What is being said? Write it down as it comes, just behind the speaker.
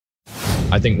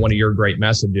I think one of your great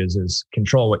messages is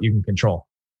control what you can control,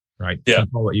 right? Yeah.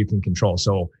 Control what you can control.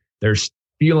 So there's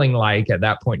feeling like at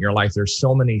that point in your life, there's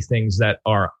so many things that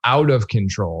are out of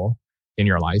control in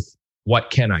your life. What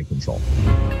can I control?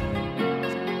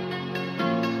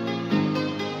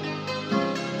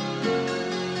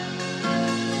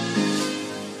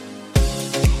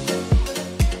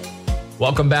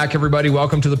 Welcome back, everybody.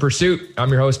 Welcome to The Pursuit. I'm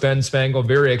your host, Ben Spangle.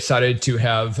 Very excited to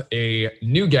have a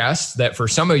new guest that for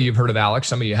some of you have heard of Alex,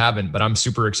 some of you haven't, but I'm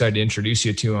super excited to introduce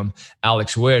you to him,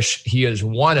 Alex Wisch. He is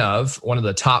one of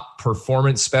the top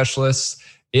performance specialists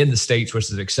in the States,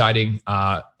 which is exciting.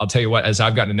 I'll tell you what, as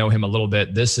I've gotten to know him a little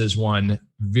bit, this is one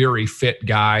very fit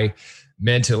guy,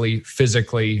 mentally,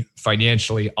 physically,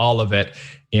 financially, all of it.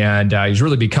 And he's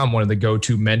really become one of the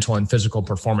go-to mental and physical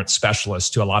performance specialists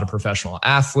to a lot of professional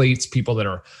athletes, people that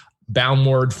are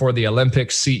boundward for the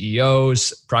Olympics,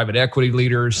 CEOs, private equity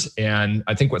leaders. And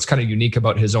I think what's kind of unique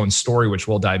about his own story, which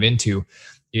we'll dive into,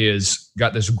 is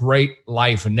got this great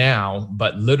life now,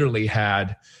 but literally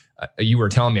had, you were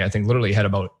telling me, I think literally had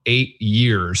about 8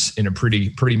 years in a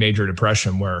pretty major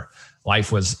depression where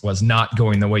life was not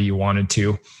going the way you wanted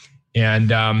to.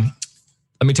 And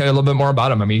let me tell you a little bit more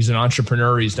about him. I mean, he's an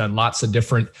entrepreneur. He's done lots of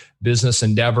different business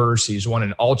endeavors. He's won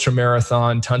an ultra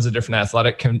marathon, tons of different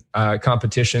athletic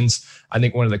competitions. I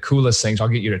think one of the coolest things, I'll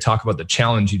get you to talk about the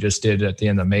challenge you just did at the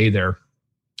end of May there,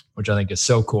 which I think is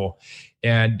so cool.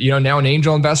 And, now an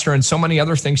angel investor and so many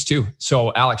other things too.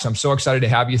 So Alex, I'm so excited to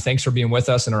have you. Thanks for being with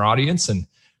us and our audience, and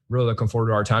really looking forward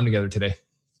to our time together today.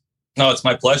 No, it's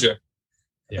my pleasure.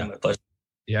 Yeah. My pleasure.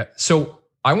 Yeah. So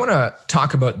I want to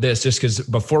talk about this just because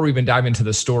before we even dive into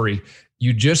the story,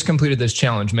 you just completed this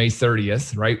challenge May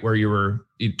 30th, right? Where you were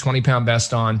 20-pound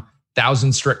vest on,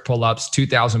 1,000 strict pull-ups,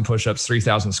 2,000 push-ups,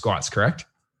 3,000 squats, correct?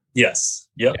 Yes.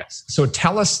 Yep. Yes. So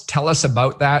tell us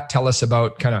about that. Tell us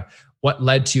about kind of what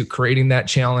led to creating that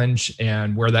challenge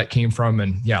and where that came from.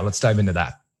 And yeah, let's dive into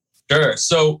that. Sure.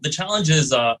 So the challenge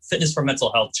is Fitness for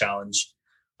Mental Health Challenge,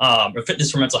 or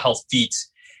Fitness for Mental Health Feat.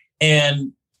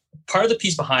 And part of the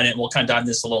piece behind it, and we'll kind of dive into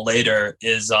this a little later,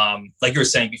 is like you were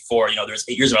saying before, there's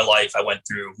 8 years of my life I went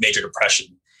through major depression.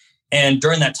 And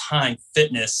during that time,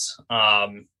 fitness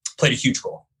played a huge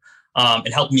role.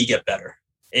 It helped me get better.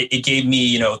 It gave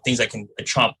me, things I can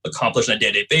accomplish on a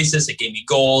day-to-day basis. It gave me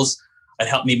goals. It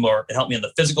helped me on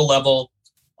the physical level,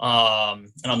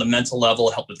 and on the mental level,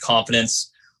 it helped with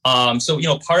confidence. So,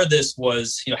 part of this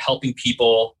was, helping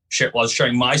people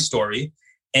sharing my story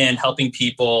and helping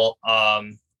people,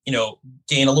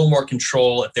 gain a little more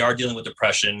control if they are dealing with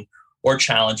depression or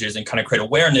challenges, and kind of create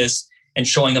awareness and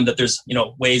showing them that there's,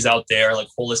 ways out there, like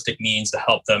holistic means to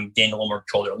help them gain a little more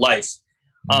control of their life.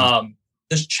 Mm-hmm.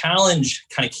 This challenge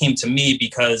kind of came to me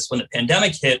because when the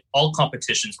pandemic hit, all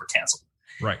competitions were canceled.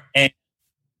 Right. And,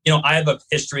 I have a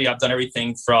history. I've done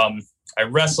everything from, I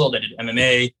wrestled, I did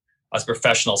MMA, I was a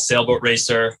professional sailboat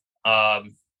racer.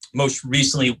 Most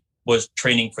recently was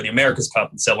training for the America's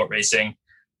Cup in sailboat racing.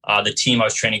 The team I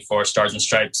was training for, Stars and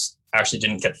Stripes, actually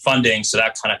didn't get funding, so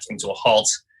that kind of came to a halt.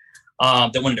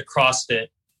 Then went into CrossFit.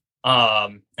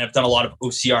 And I've done a lot of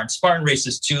OCR and Spartan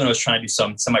races too, and I was trying to do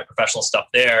some semi-professional stuff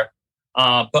there.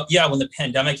 But yeah, when the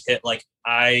pandemic hit,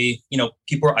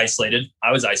 people were isolated.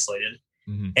 I was isolated.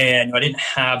 Mm-hmm. And I didn't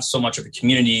have so much of a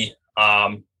community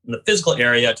in the physical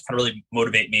area to kind of really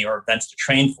motivate me or events to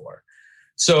train for.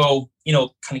 So,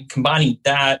 kind of combining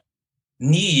that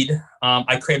need,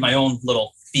 I created my own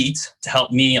little feat to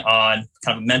help me on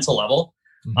kind of a mental level,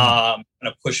 mm-hmm. Kind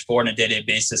of push forward on a day-to-day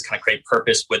basis, kind of create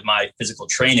purpose with my physical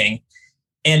training.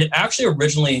 And it actually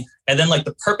originally, and then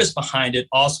the purpose behind it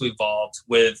also evolved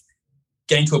with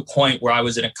getting to a point where I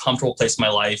was in a comfortable place in my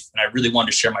life and I really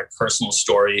wanted to share my personal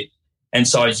story. And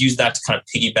so I used that to kind of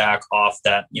piggyback off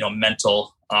that,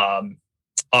 mental,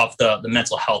 off the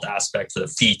mental health aspect for the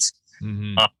feat.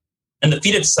 Mm-hmm. And the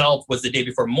feat itself was the day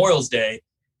before Memorial Day.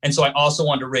 And so I also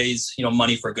wanted to raise,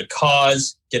 money for a good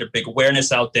cause, get a big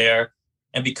awareness out there.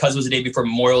 And because it was the day before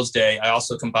Memorial Day, I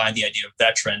also combined the idea of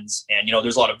veterans. And,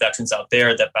 there's a lot of veterans out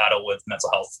there that battle with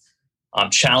mental health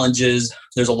challenges.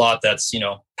 There's a lot that's,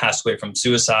 passed away from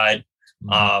suicide.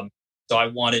 Mm-hmm.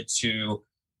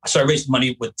 So I raised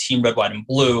money with Team Red, White, and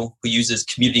Blue, who uses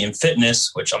community and fitness,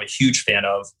 which I'm a huge fan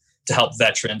of, to help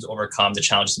veterans overcome the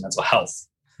challenges of mental health.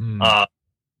 Mm.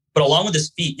 But along with this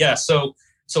feat, so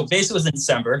basically it was in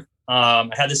December. I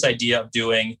had this idea of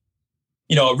doing,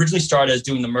 originally started as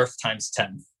doing the Murph times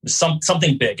 10,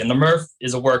 something big. And the Murph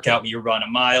is a workout where you run a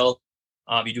mile,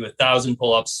 you do 1,000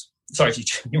 pull-ups. Sorry,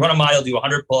 you run a mile, do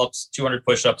 100 pull-ups, 200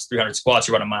 push-ups, 300 squats,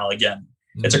 you run a mile again.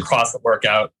 Mm. It's a CrossFit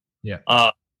workout. Yeah.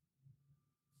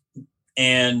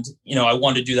 And, I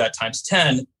wanted to do that times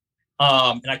 10.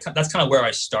 That's kind of where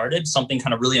I started, something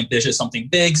kind of really ambitious, something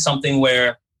big, something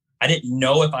where I didn't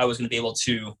know if I was going to be able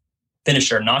to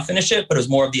finish it or not finish it, but it was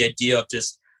more of the idea of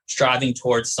just striving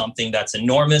towards something that's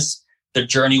enormous, the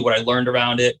journey, what I learned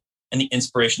around it, and the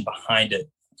inspiration behind it.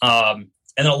 And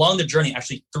then along the journey,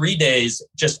 actually 3 days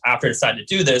just after I decided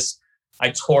to do this,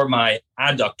 I tore my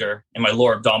adductor and my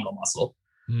lower abdominal muscle.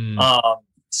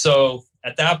 So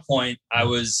at that point, I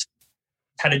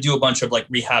had to do a bunch of like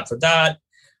rehab for that.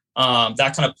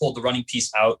 That kind of pulled the running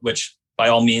piece out, which by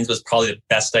all means was probably the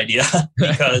best idea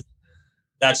because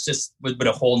that's just would have been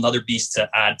a whole nother beast to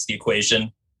add to the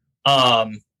equation.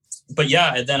 But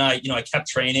yeah, and then I kept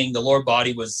training. The lower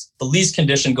body was the least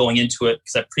conditioned going into it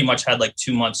because I pretty much had like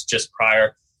 2 months just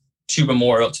prior to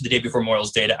the day before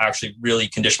Memorial's Day to actually really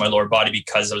condition my lower body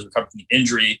because I was recovering from the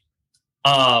injury.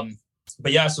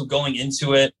 But yeah, so going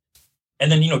into it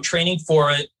and then, training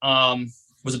for it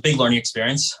was a big learning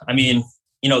experience. I mean,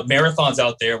 marathons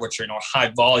out there, which are,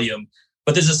 high volume,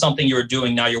 but this is something you're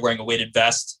doing now. You're wearing a weighted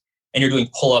vest and you're doing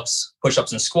pull-ups,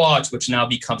 push-ups, and squats, which now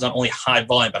becomes not only high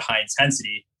volume, but high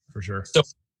intensity. For sure. So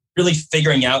really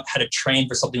figuring out how to train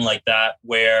for something like that,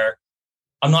 where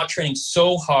I'm not training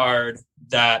so hard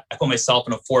that I put myself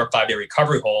in a 4 or 5 day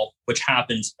recovery hole, which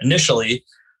happened initially.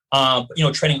 But,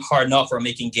 training hard enough where I'm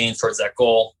making gains towards that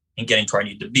goal and getting to where I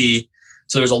need to be.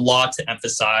 So there's a lot to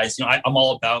emphasize. I'm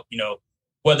all about,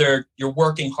 whether you're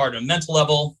working hard on a mental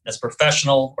level as a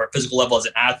professional or a physical level as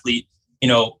an athlete,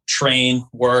 train,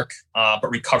 work, but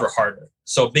recover harder.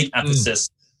 So big emphasis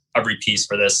every piece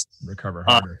for this. Recover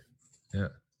harder. Yeah.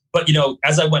 But,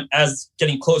 as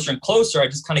getting closer and closer, I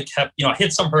just kind of kept, I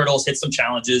hit some hurdles, hit some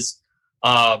challenges.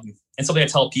 And something I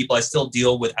tell people, I still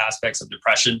deal with aspects of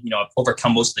depression. I've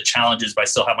overcome most of the challenges, but I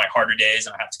still have my harder days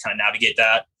and I have to kind of navigate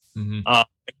that. I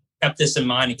kept this in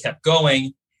mind and kept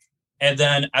going. And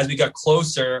then as we got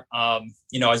closer, I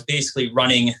was basically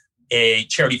running a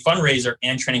charity fundraiser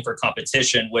and training for a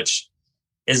competition, which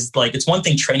is like, it's one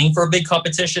thing training for a big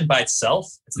competition by itself.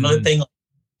 It's another thing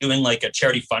doing like a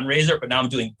charity fundraiser, but now I'm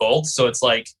doing both. So it's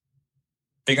like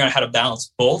figuring out how to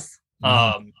balance both.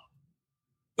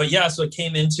 But yeah, so it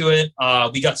came into it.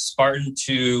 We got Spartan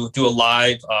to do it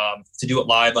live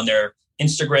on their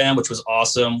Instagram, which was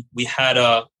awesome. We had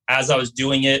as I was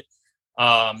doing it,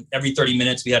 every 30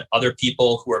 minutes, we had other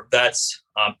people who are vets,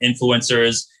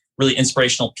 influencers, really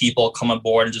inspirational people come on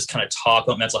board and just kind of talk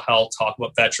about mental health, talk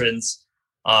about veterans,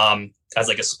 as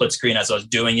like a split screen as I was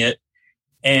doing it.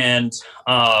 And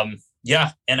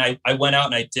and I went out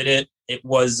and I did it. It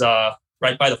was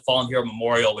right by the Fallen Hero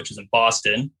Memorial, which is in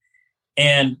Boston.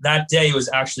 And that day it was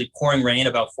actually pouring rain,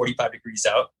 about 45 degrees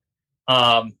out,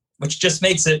 which just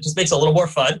makes it a little more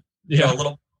fun, a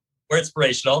little more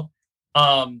inspirational.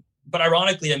 But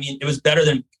ironically, I mean, it was better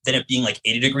than it being like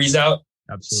 80 degrees out.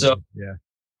 Absolutely.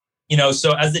 So,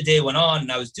 so as the day went on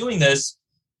and I was doing this,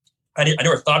 I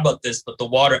never thought about this, but the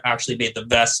water actually made the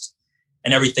vest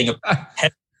and everything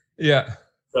heavy. Yeah.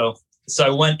 So I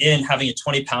went in having a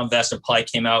 20-pound vest and probably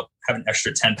came out having an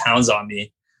extra 10 pounds on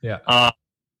me. Yeah.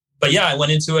 But yeah, I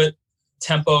went into it.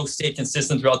 Tempo stayed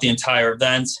consistent throughout the entire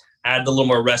event. Added a little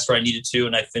more rest where I needed to,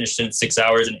 and I finished in 6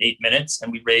 hours and 8 minutes.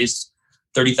 And we raised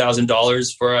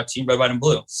 $30,000 for Team Red, White, and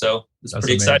Blue. So it's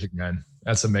pretty exciting, man.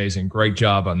 That's amazing. Great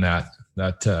job on that.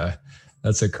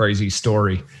 That's a crazy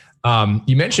story.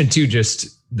 You mentioned too,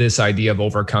 just this idea of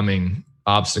overcoming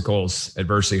obstacles,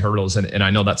 adversity, hurdles, and I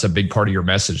know that's a big part of your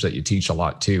message that you teach a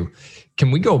lot too. Can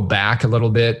we go back a little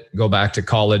bit, go back to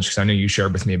college? Because I know you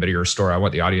shared with me a bit of your story. I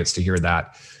want the audience to hear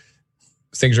that.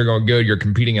 Things are going good. You're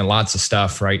competing in lots of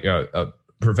stuff, right?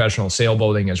 Professional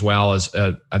sailboating as well as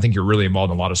I think you're really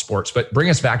involved in a lot of sports. But bring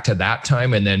us back to that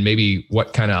time and then maybe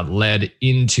what kind of led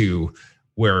into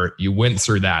where you went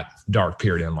through that dark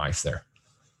period in life there.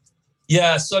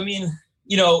 Yeah. So, I mean,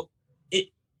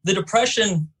 the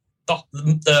depression,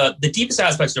 the deepest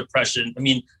aspects of depression, I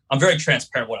mean, I'm very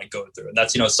transparent what I go through. And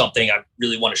that's, something I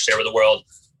really want to share with the world.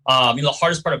 The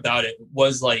hardest part about it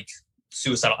was like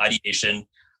suicidal ideation.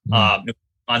 It was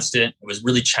constant. It was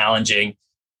really challenging.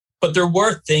 But there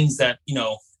were things that,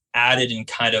 added and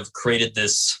kind of created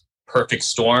this perfect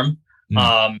storm.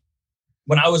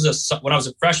 When I was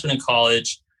a freshman in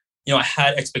college, I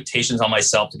had expectations on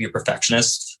myself to be a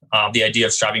perfectionist. The idea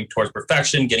of striving towards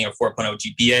perfection, getting a 4.0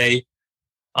 GPA.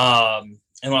 And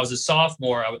when I was a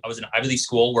sophomore, I was in Ivy League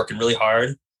school working really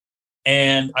hard.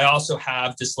 And I also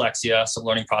have dyslexia, some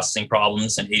learning processing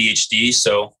problems, and ADHD.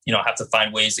 So, I have to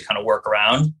find ways to kind of work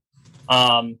around.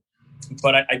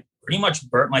 But I pretty much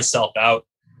burnt myself out,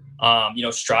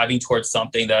 striving towards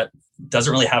something that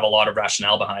doesn't really have a lot of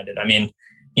rationale behind it. I mean,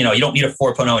 you don't need a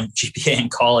 4.0 in GPA in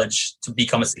college to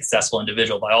become a successful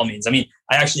individual by all means. I mean,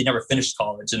 I actually never finished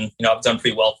college and, I've done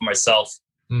pretty well for myself.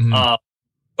 Mm-hmm.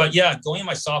 But yeah, going in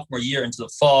my sophomore year into the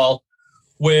fall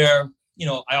where,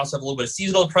 I also have a little bit of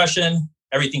seasonal depression,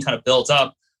 everything kind of built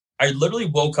up. I literally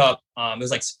woke up, it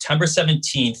was like September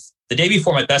 17th, the day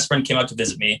before my best friend came out to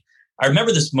visit me. I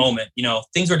remember this moment,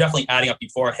 things were definitely adding up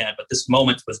beforehand, but this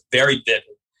moment was very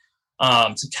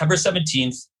vivid. September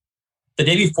 17th, the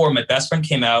day before my best friend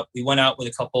came out, we went out with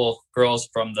a couple girls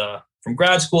from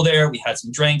grad school there. We had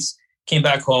some drinks, came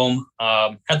back home,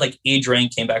 had like a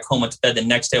drink, came back home, went to bed. The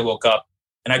next day I woke up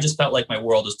and I just felt like my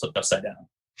world was flipped upside down.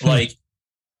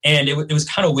 And it was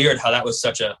kind of weird how that was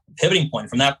such a pivoting point.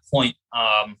 From that point,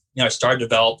 I started to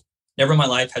develop, never in my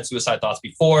life had suicide thoughts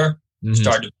before,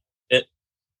 started to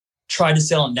tried to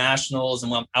sail on nationals. And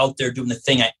when I'm out there doing the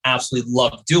thing I absolutely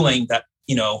love doing, that,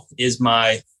 is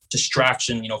my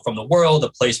distraction, from the world, a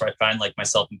place where I find like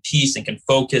myself in peace and can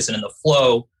focus and in the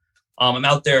flow. I'm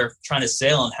out there trying to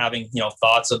sail and having,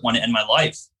 thoughts of wanting to end my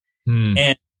life. And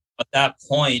at that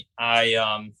point,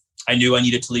 I knew I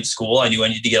needed to leave school. I knew I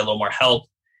needed to get a little more help.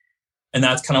 And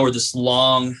that's kind of where this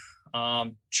long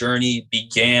journey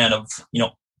began of,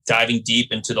 diving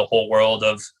deep into the whole world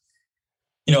of,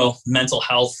 mental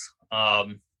health.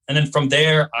 And then from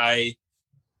there,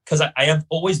 because I have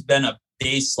always been a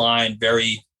baseline,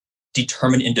 very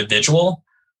determined individual.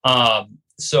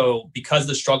 So because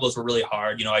the struggles were really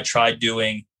hard, I tried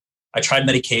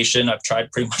medication. I've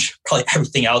tried pretty much probably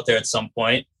everything out there at some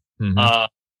point.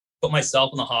 Put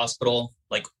myself in the hospital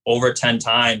like over 10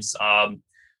 times.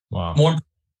 Wow. More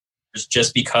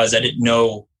just because I didn't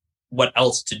know what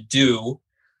else to do.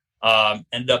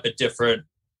 Ended up at different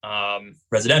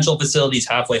residential facilities,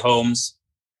 halfway homes,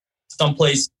 some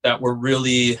places that were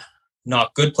really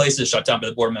not good places, shut down by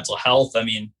the Board of Mental Health. I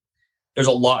mean, there's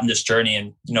a lot in this journey.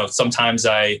 And, sometimes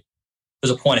there's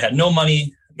a point I had no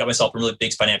money, got myself in really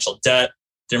big financial debt,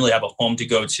 didn't really have a home to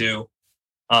go to.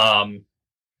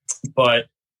 But,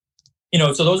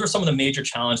 so those were some of the major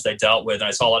challenges I dealt with. And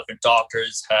I saw a lot of different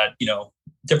doctors, had,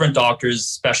 different doctors,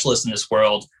 specialists in this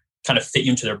world kind of fit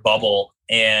you into their bubble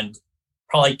and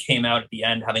probably came out at the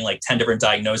end having like 10 different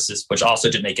diagnoses, which also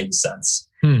didn't make any sense.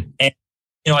 And,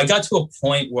 I got to a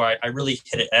point where I really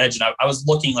hit an edge and I was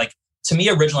looking like, to me,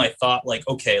 originally, I thought like,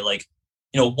 okay, like,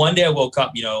 one day I woke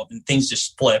up, and things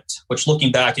just flipped, which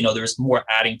looking back, there's more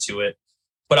adding to it.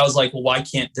 But I was like, well, why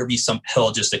can't there be some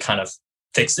pill just to kind of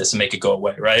fix this and make it go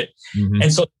away, right?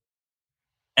 And so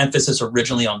emphasis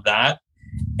originally on that.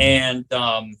 And,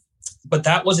 but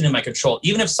that wasn't in my control.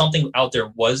 Even if something out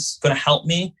there was going to help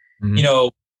me,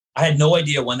 I had no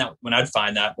idea when I'd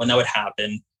find that, when that would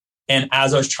happen. And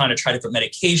as I was trying to try different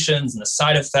medications and the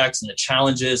side effects and the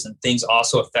challenges and things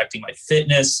also affecting my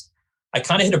fitness, I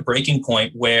kind of hit a breaking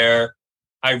point where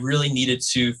I really needed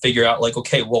to figure out like,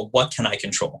 okay, well, what can I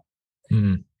control?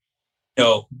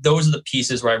 Those are the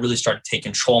pieces where I really started to take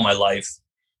control of my life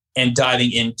and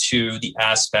diving into the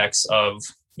aspects of,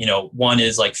 one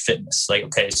is like fitness. Like,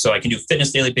 okay, so I can do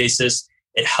fitness daily basis.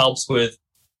 It helps with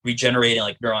regenerating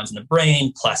like neurons in the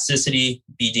brain, plasticity,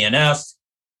 BDNF.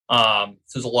 So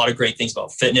there's a lot of great things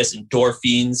about fitness,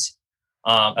 endorphins.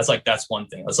 That's one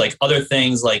thing. It's like other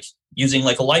things like using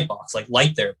like a light box, like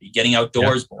light therapy, getting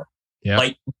outdoors more,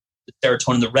 light,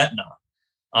 serotonin in the retina,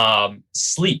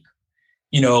 sleep,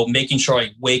 making sure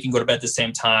I wake and go to bed at the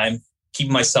same time,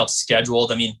 keeping myself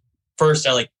scheduled. I mean, first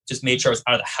I just made sure I was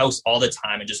out of the house all the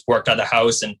time and just worked out of the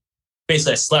house. And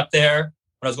basically I slept there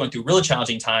when I was going through really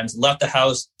challenging times, left the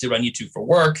house, did what I need to for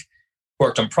work,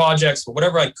 worked on projects or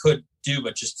whatever I could do,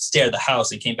 but just stay out of the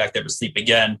house and came back there to sleep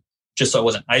again, just so I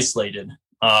wasn't isolated.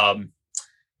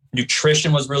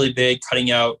 Nutrition was really big,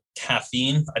 cutting out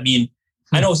caffeine. I mean,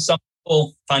 I know some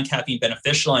people find caffeine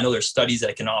beneficial. I know there's studies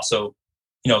that can also,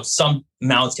 some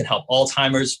amounts can help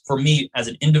Alzheimer's. For me as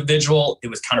an individual, it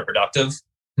was counterproductive.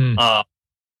 So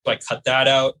I cut that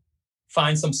out,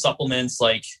 find some supplements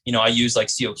like, I use like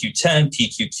CoQ10,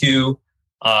 PQQ,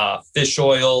 fish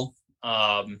oil,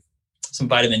 some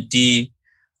vitamin D.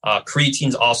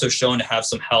 Creatine's also shown to have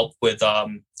some help with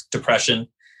depression.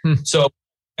 So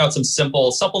out some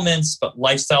simple supplements, but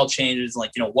lifestyle changes,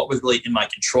 like, what was really in my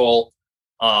control.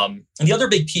 And the other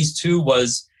big piece too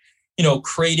was,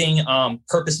 creating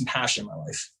purpose and passion in my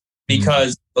life.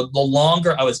 Because the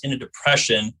longer I was in a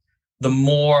depression, the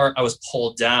more I was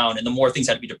pulled down and the more things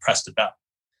had to be depressed about.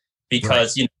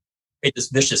 Because, this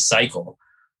vicious cycle.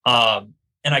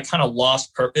 And I kind of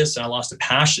lost purpose and I lost a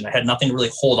passion. I had nothing to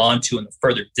really hold on to in the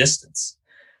further distance.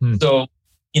 So,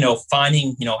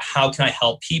 finding, how can I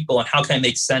help people and how can I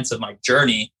make sense of my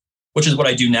journey, which is what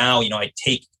I do now. I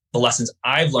take the lessons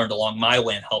I've learned along my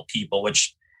way and help people,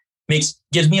 which,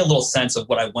 gives me a little sense of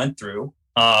what I went through.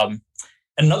 And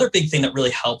another big thing that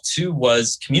really helped too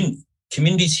was community.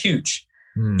 Community is huge.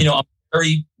 I'm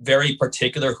very, very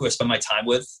particular who I spend my time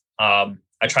with.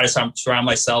 I try to surround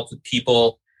myself with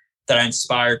people that I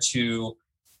inspire to,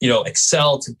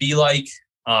 excel, to be like.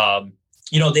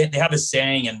 They have a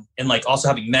saying, and like also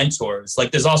having mentors.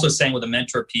 Like there's also a saying with a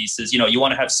mentor piece is, you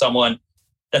want to have someone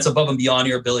that's above and beyond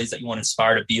your abilities that you want to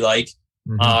inspire to be like.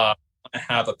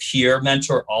 Have a peer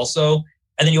mentor also.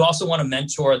 And then you also want a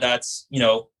mentor that's,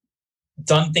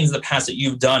 done things in the past that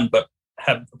you've done, but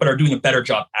are doing a better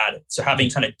job at it. So having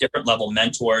kind of different level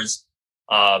mentors,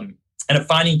 and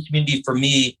finding community for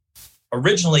me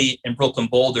originally in Brooklyn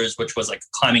Boulders, which was like a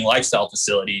climbing lifestyle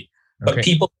facility, but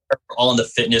people are all in the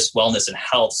fitness, wellness, and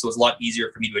health. So it was a lot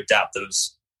easier for me to adapt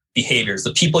those behaviors.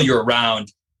 The people you're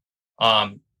around,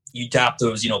 you adapt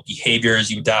those,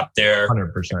 behaviors, you adapt their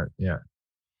 100%. Yeah.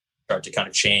 Start to kind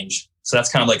of change. So that's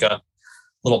kind of like a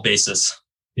little basis.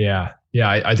 Yeah.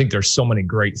 Yeah. I think there's so many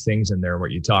great things in there,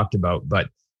 what you talked about, but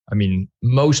I mean,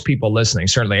 most people listening,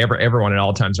 certainly everyone at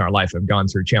all times in our life have gone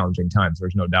through challenging times.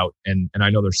 There's no doubt. And I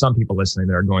know there's some people listening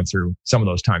that are going through some of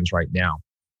those times right now.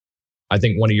 I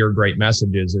think one of your great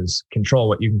messages is control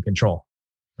what you can control,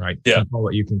 right? Yeah. Control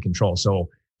what you can control. So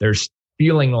there's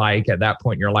feeling like at that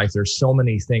point in your life, there's so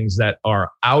many things that are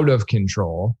out of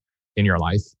control in your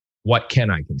life. What can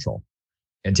I control?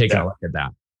 And taking a look at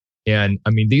that. And I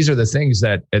mean, these are the things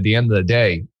that at the end of the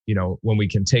day, when we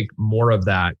can take more of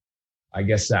that, I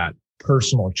guess that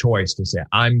personal choice to say,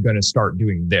 I'm going to start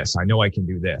doing this. I know I can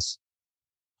do this.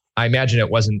 I imagine it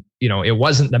wasn't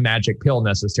the magic pill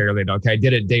necessarily. Okay, I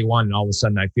did it day one and all of a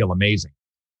sudden I feel amazing,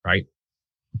 right?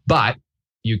 But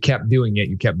you kept doing it.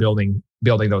 You kept building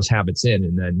those habits in,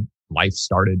 and then life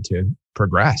started to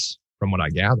progress from what I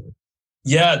gathered.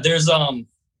 Yeah, there's a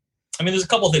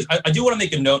couple of things. I do want to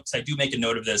make a note. I do make a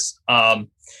note of this.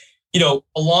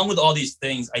 Along with all these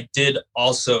things, I did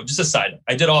also, just a side note,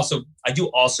 I do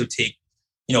also take,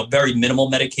 very minimal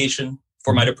medication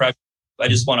for my depression. I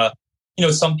just want to,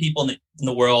 some people in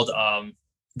the world,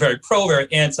 very pro,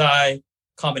 very anti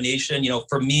combination.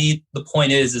 For me, the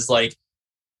point is like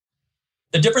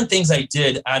the different things I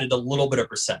did added a little bit of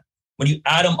percent. When you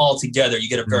add them all together, you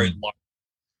get a very large.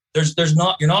 You're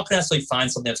not going to necessarily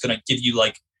find something that's going to give you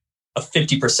like a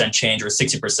 50% change or a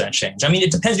 60% change. I mean,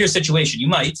 it depends on your situation. You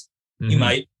might,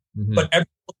 but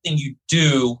everything you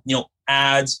do,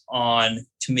 adds on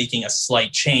to making a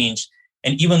slight change.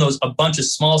 And even those, a bunch of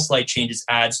small slight changes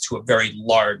adds to a very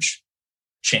large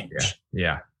change.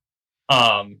 Yeah.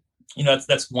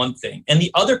 That's one thing. And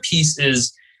the other piece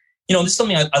is, this is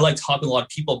something I like talking to a lot of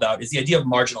people about, is the idea of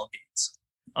marginal gains.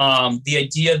 The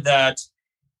idea that,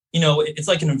 it's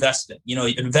like an investment.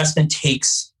 Investment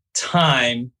takes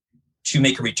time to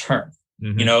make a return.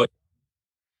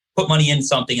 Put money in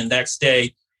something and the next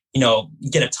day,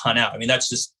 get a ton out. I mean, that's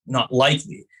just not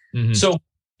likely. So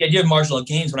the idea of marginal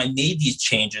gains, when I made these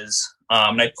changes,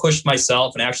 and I pushed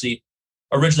myself, and actually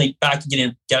originally back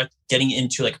getting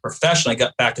into like a profession, I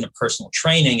got back into personal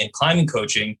training and climbing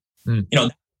coaching,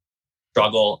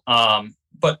 struggle.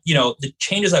 But the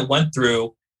changes I went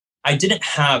through, I didn't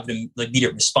have the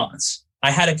immediate response. I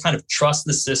had to kind of trust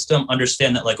the system,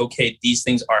 understand that like, okay, these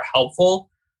things are helpful.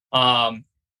 One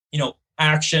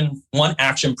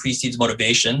action precedes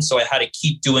motivation. So I had to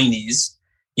keep doing these,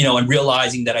 and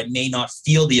realizing that I may not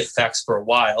feel the effects for a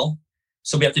while.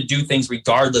 So we have to do things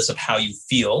regardless of how you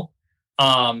feel.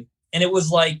 And it was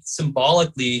like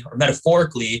symbolically or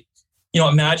metaphorically,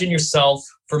 imagine yourself,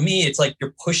 for me, it's like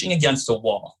you're pushing against a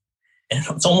wall. And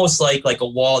it's almost like a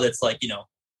wall that's like,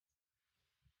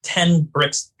 10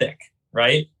 bricks thick,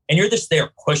 right? And you're just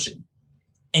there pushing.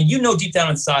 And deep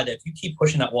down inside that if you keep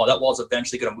pushing that wall's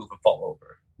eventually going to move and fall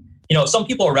over. Some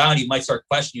people around you might start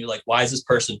questioning you, like, why is this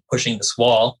person pushing this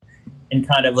wall? And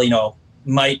kind of,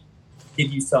 might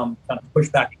give you some kind of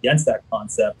pushback against that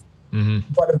concept.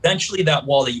 But eventually that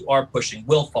wall that you are pushing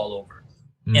will fall over.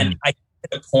 And I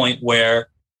hit a point where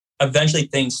eventually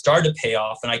things started to pay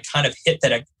off, and I kind of hit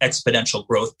that exponential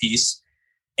growth piece.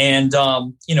 And,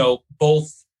 both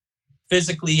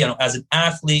physically, as an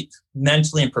athlete,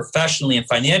 mentally and professionally and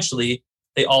financially,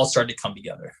 they all started to come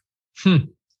together.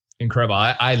 Incredible.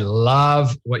 I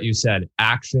love what you said.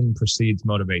 Action precedes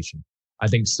motivation. I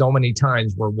think so many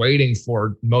times we're waiting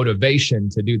for motivation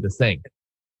to do the thing,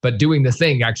 but doing the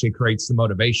thing actually creates the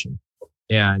motivation.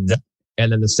 And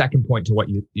then the second point to what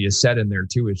you said in there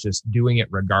too is just doing it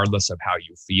regardless of how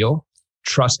you feel,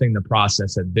 trusting the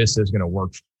process that this is going to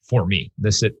work for me.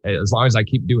 As long as I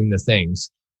keep doing the things,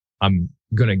 I'm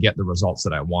going to get the results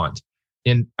that I want.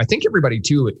 And I think everybody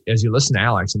too, as you listen to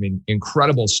Alex, I mean,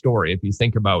 incredible story. If you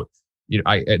think about,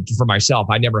 for myself,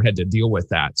 I never had to deal with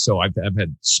that. So I've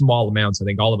had small amounts. I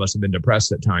think all of us have been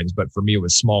depressed at times, but for me, it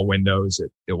was small windows.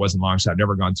 It wasn't long. So I've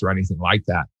never gone through anything like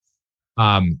that.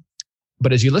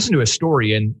 But as you listen to his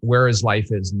story and where his life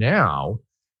is now,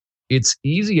 it's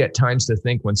easy at times to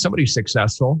think when somebody's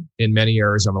successful in many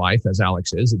areas of life, as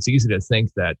Alex is, it's easy to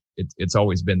think that it's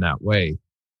always been that way.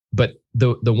 But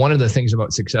the one of the things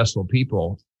about successful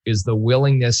people is the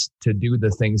willingness to do the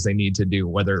things they need to do,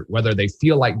 whether they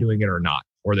feel like doing it or not,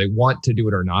 or they want to do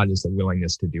it or not, is the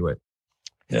willingness to do it.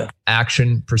 Yeah.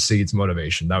 Action precedes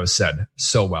motivation. That was said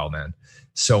so well, man.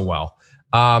 So well.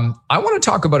 I want to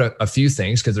talk about a few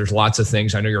things because there's lots of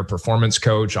things. I know you're a performance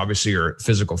coach. Obviously, you're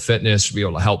physical fitness, be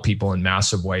able to help people in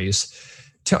massive ways.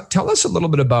 Tell us a little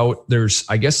bit about, there's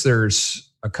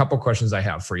a couple questions I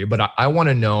have for you, but I want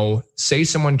to know, say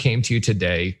someone came to you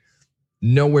today,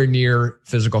 nowhere near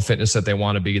physical fitness that they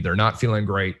want to be. They're not feeling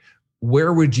great.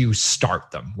 Where would you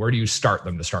start them? Where do you start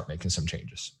them to start making some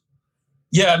changes?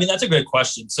 Yeah, I mean, that's a great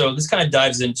question. So this kind of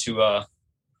dives into a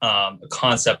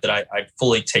concept that I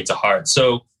fully take to heart.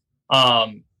 So,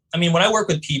 I mean, when I work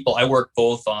with people, I work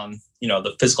both on,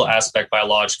 the physical aspect,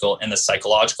 biological, and the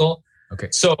psychological. Okay.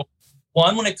 So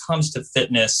one, when it comes to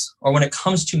fitness or when it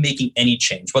comes to making any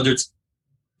change, whether it's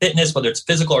fitness, whether it's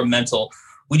physical or mental,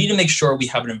 we need to make sure we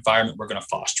have an environment we're going to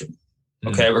foster.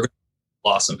 Okay. We're going to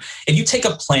blossom. If you take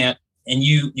a plant and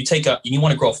you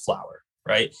want to grow a flower,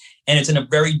 right? And it's in a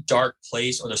very dark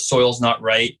place, or the soil's not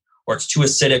right, or it's too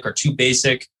acidic or too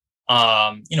basic,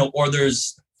 or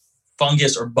there's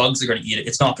fungus or bugs that are going to eat it,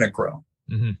 it's not going to grow.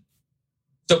 Mm-hmm.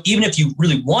 So even if you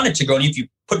really want it to grow, and if you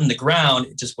put it in the ground,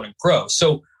 it just wouldn't grow.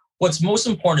 So what's most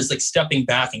important is like stepping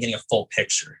back and getting a full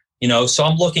picture, So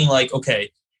I'm looking like,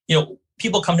 okay,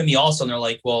 people come to me also and they're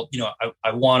like, well,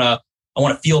 I want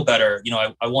to feel better.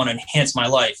 I want to enhance my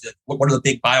life. What are the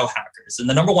big biohackers? And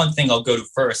the number one thing I'll go to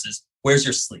first is, where's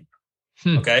your sleep?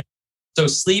 Okay. So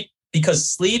sleep, because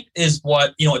sleep is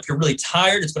what, if you're really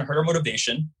tired, it's going to hurt our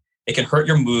motivation. It can hurt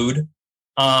your mood.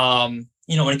 And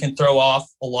it can throw off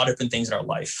a lot of different things in our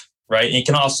life, right? And it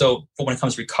can also, when it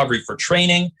comes to recovery for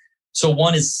training. So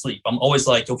one is sleep. I'm always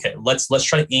like, okay, let's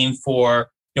try to aim for,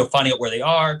 finding out where they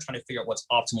are, trying to figure out what's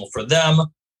optimal for them.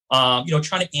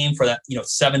 Trying to aim for that,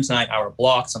 7 to 9 hour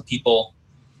block. Some people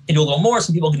can do a little more,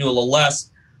 some people can do a little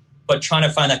less, but trying to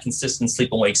find that consistent sleep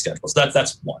and wake schedule. So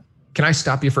that's one. Can I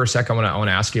stop you for a second? I want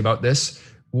to ask you about this.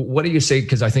 What do you say?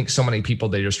 Because I think so many people,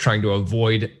 they're just trying to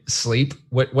avoid sleep.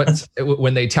 What's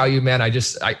when they tell you, man, I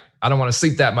don't want to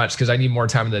sleep that much because I need more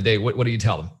time in the day. What do you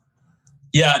tell them?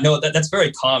 Yeah, no, that's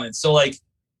very common. So like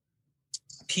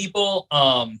people,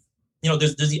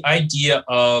 there's the idea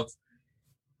of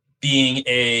being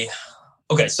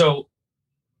so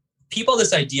people have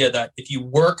this idea that if you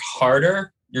work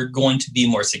harder, you're going to be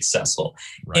more successful.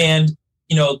 Right. And,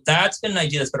 that's been an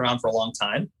idea that's been around for a long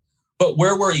time. But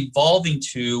where we're evolving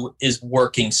to is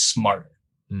working smarter.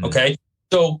 Okay.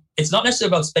 So it's not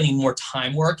necessarily about spending more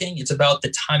time working. It's about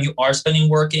the time you are spending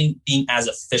working being as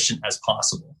efficient as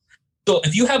possible. So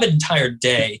if you have an entire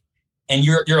day and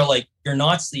you're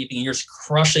not sleeping and you're just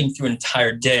crushing through an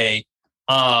entire day,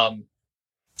 there's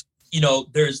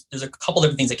a couple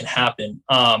different things that can happen.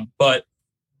 But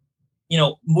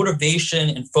motivation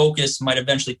and focus might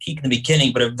eventually peak in the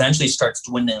beginning, but eventually starts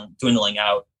dwindling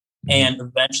out. And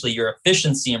eventually your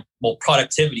efficiency and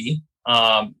productivity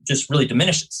just really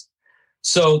diminishes.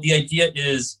 So the idea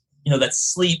is, that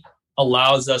sleep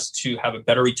allows us to have a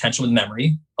better retention with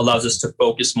memory, allows us to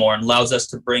focus more, and allows us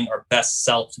to bring our best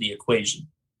self to the equation.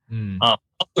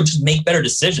 Also just make better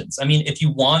decisions. I mean, if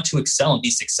you want to excel and be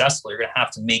successful, you're going to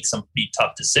have to make some pretty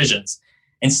tough decisions.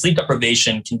 And sleep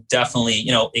deprivation can definitely,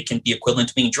 it can be equivalent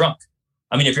to being drunk.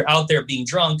 I mean, if you're out there being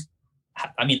drunk,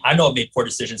 I mean, I know I've made poor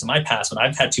decisions in my past when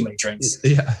I've had too many drinks.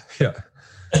 Yeah.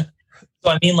 So,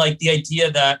 I mean, like the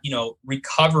idea that,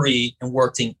 recovery and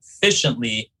working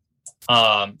efficiently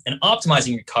and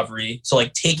optimizing recovery, so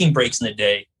like taking breaks in the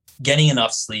day, getting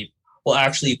enough sleep will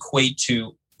actually equate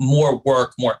to more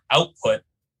work, more output,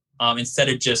 instead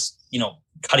of just,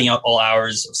 cutting out all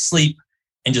hours of sleep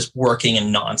and just working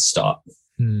in nonstop.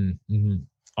 Mm-hmm.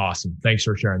 Awesome. Thanks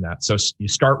for sharing that. So you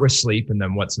start with sleep, and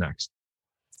then what's next?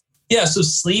 Yeah. So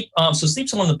sleep. So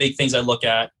sleep's one of the big things I look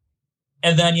at.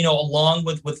 And then, along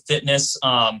with fitness,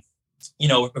 if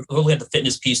we're looking at the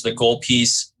fitness piece, the goal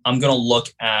piece, I'm going to look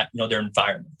at, their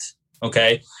environment.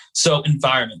 Okay. So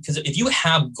environment, because if you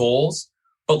have goals,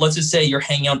 but let's just say you're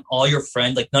hanging out with all your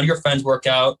friends, like none of your friends work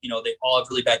out, they all have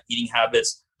really bad eating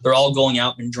habits. They're all going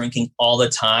out and drinking all the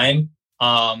time.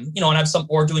 And have some,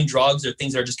 or doing drugs or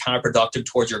things that are just counterproductive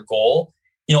towards your goal.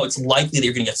 It's likely that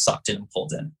you're going to get sucked in and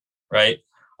pulled in. Right.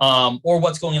 or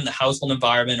what's going on in the household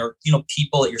environment, or,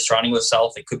 people that you're surrounding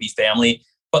yourself. It could be family,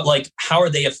 but like, how are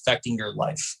they affecting your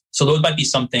life? So those might be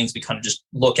some things we kind of just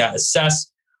look at,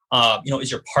 assess.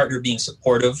 Is your partner being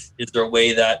supportive? Is there a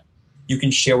way that you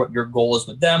can share what your goal is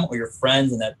with them or your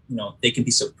friends, and that, they can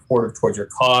be supportive towards your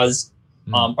cause?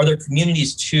 Are there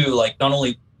communities too, like not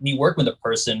only me working with a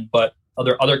person, but are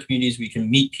there other communities where you can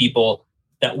meet people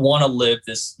that want to live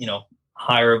this,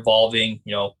 higher evolving,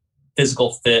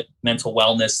 physical fit, mental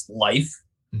wellness life?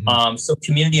 So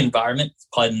community environment is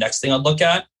probably the next thing I'd look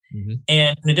at.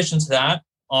 And in addition to that,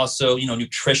 also,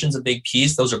 nutrition's a big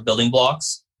piece. Those are building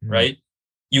blocks, right?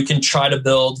 You can try to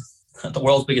build the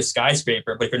world's biggest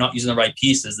skyscraper, but if you're not using the right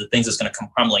pieces, the thing's just going to come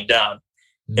crumbling down.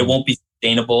 It won't be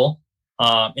sustainable.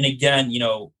 And again,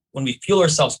 when we fuel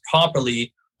ourselves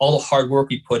properly, all the hard work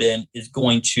we put in is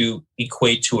going to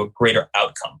equate to a greater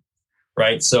outcome,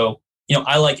 right? So,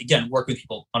 I like, again, work with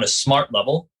people on a smart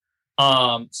level.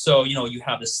 So, you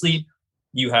have the sleep,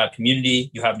 you have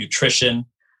community, you have nutrition,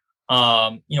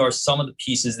 are some of the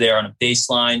pieces there on a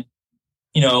baseline.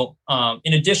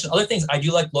 In addition, other things I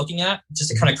do like looking at just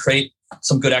to kind of create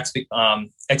some good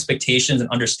expectations and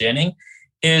understanding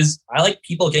is I like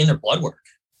people getting their blood work.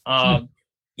 I'm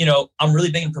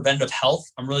really big in preventative health.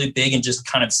 I'm really big in just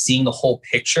kind of seeing the whole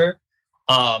picture.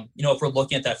 If we're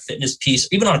looking at that fitness piece,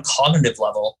 even on a cognitive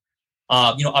level,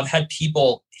 I've had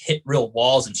people hit real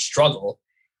walls and struggle,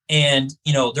 and,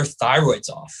 their thyroid's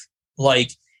off.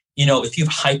 Like, if you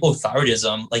have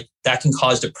hypothyroidism, like that can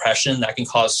cause depression, that can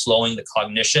cause slowing the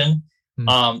cognition.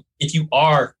 If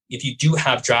you do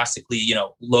have drastically,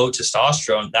 low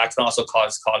testosterone, that can also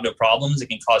cause cognitive problems. It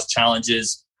can cause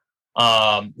challenges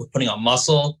with putting on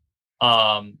muscle.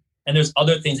 And there's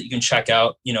other things that you can check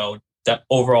out, that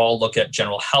overall look at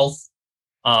general health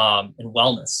and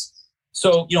wellness.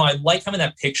 So, I like having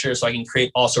that picture so I can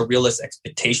create also realistic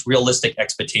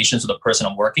expectations of the person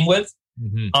I'm working with.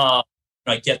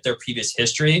 I get their previous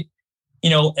history,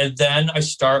 and then I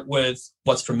start with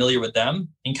what's familiar with them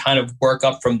and kind of work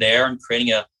up from there and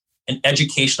creating an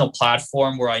educational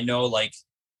platform where I know, like,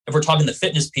 if we're talking the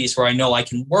fitness piece, where I know I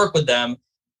can work with them,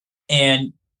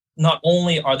 and not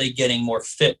only are they getting more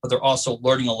fit, but they're also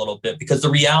learning a little bit, because the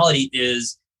reality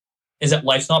is that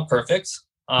life's not perfect.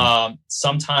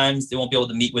 Sometimes they won't be able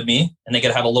to meet with me and they got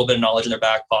to have a little bit of knowledge in their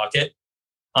back pocket.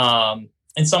 And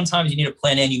sometimes you need a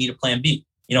plan A and you need a plan B,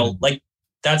 like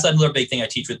that's another big thing I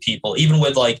teach with people, even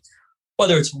with like,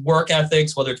 whether it's work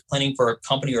ethics, whether it's planning for a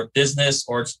company or a business,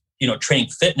 or it's, training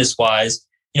fitness wise,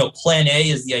 plan A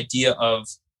is the idea of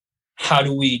how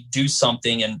do we do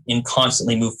something and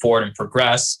constantly move forward and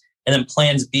progress. And then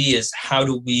plans B is how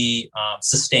do we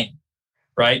sustain,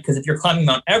 right? Because if you're climbing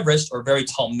Mount Everest or a very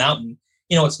tall mountain,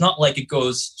 it's not like it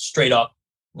goes straight up,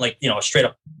 like, straight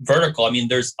up vertical. I mean,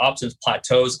 there's ups and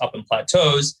plateaus, up and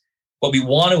plateaus. What we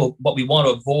want to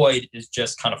avoid is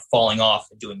just kind of falling off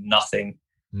and doing nothing.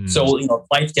 So,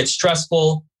 life gets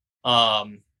stressful.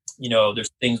 There's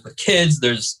things with kids,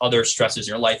 there's other stresses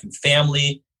in your life and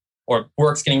family, or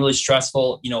work's getting really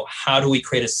stressful. How do we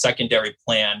create a secondary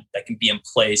plan that can be in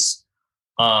place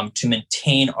to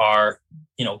maintain our,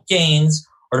 gains,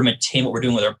 or to maintain what we're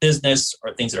doing with our business,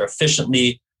 or things that are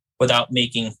efficiently, without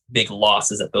making big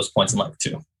losses at those points in life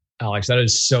too. Alex, that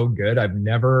is so good. I've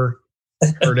never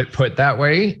heard it put that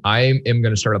way. I am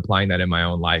going to start applying that in my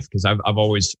own life, because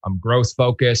I'm growth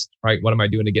focused, right? What am I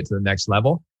doing to get to the next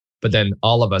level? But then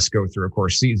all of us go through, of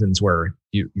course, seasons where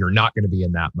you're not going to be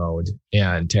in that mode.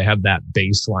 And to have that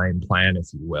baseline plan,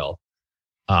 if you will,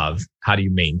 of how do you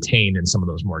maintain in some of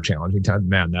those more challenging times,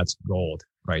 man, that's gold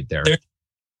right there.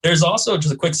 There's also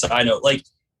just a quick side note, like,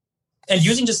 and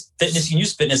using just fitness, you can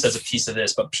use fitness as a piece of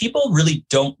this, but people really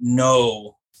don't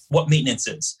know what maintenance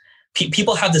is.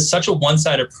 People have such a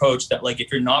one-sided approach that, like,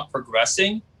 if you're not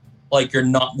progressing, like, you're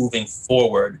not moving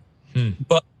forward.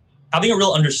 But having a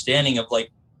real understanding of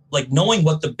like knowing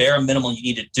what the bare minimum you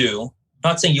need to do,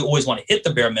 not saying you always want to hit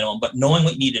the bare minimum, but knowing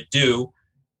what you need to do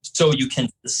so you can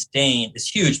sustain is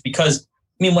huge. Because,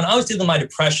 I mean, when I was dealing with my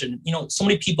depression, so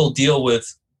many people deal with,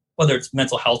 whether it's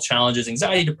mental health challenges,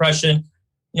 anxiety, depression,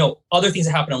 other things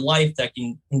that happen in life that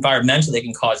can environmentally, they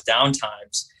can cause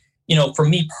downtimes. For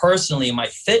me personally, in my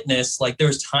fitness, like,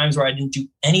 there's times where I didn't do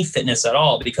any fitness at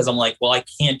all, because I'm like, well, I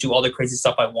can't do all the crazy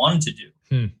stuff I wanted to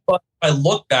do. But I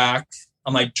look back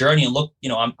on my journey and look,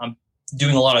 I'm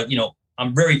doing a lot of,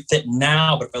 I'm very fit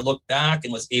now, but if I look back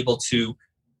and was able to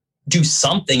do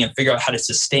something and figure out how to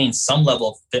sustain some level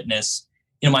of fitness,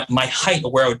 my height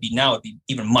of where I would be now would be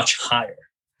even much higher.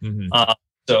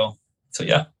 So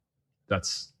yeah.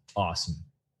 That's awesome.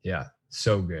 Yeah.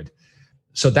 So good.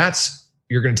 So that's,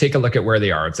 you're going to take a look at where they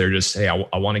are. If they're just, hey,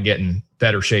 I want to get in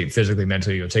better shape physically,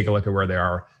 mentally, you'll take a look at where they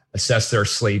are, assess their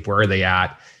sleep, where are they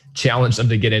at, challenge them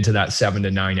to get into that 7 to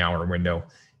 9 hour window.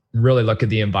 Really look at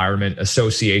the environment,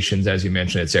 associations, as you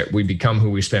mentioned. It's that we become who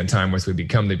we spend time with. We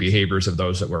become the behaviors of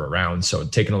those that we're around. So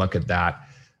taking a look at that,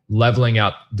 leveling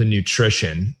up the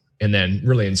nutrition, and then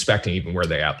really inspecting even where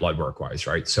they at blood work wise,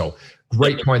 right? So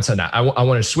great points on that. I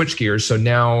want to switch gears. So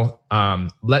now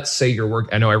let's say your work,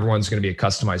 I know everyone's going to be a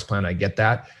customized plan. I get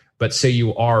that. But say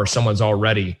someone's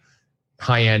already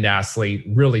high-end athlete,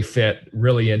 really fit,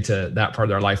 really into that part of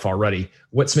their life already.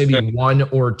 What's maybe one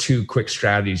or two quick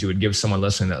strategies you would give someone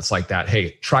listening that's like that?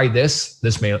 Hey, try this.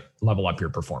 This may level up your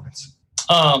performance.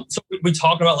 So we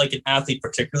talk about like an athlete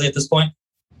particularly at this point?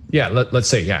 Yeah, let's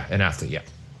say, an athlete, yeah.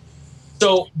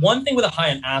 So one thing with a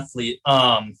high-end athlete,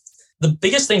 the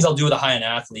biggest things I'll do with a high-end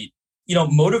athlete,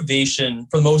 motivation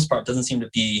for the most part doesn't seem to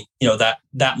be,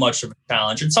 that much of a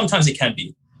challenge. And sometimes it can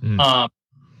be.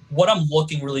 What I'm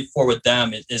looking really for with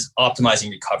them is optimizing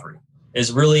recovery,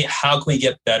 is really how can we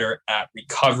get better at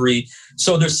recovery.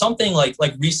 So there's something like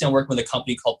recently I'm working with a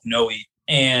company called Pnoe,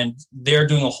 and they're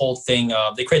doing a whole thing.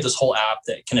 They create this whole app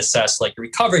that can assess like your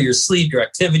recovery, your sleep, your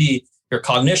activity, your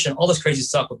cognition, all this crazy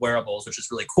stuff with wearables, which is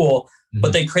really cool.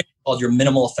 But they create called your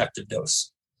minimal effective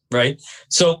dose, right?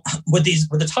 So with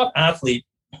the top athlete,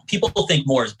 people think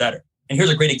more is better. And here's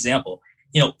a great example.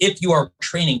 If you are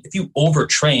training, if you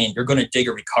overtrain, you're going to dig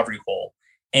a recovery hole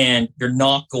and you're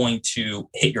not going to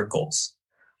hit your goals.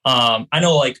 I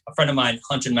know like a friend of mine,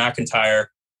 Hunter McIntyre,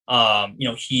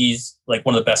 he's like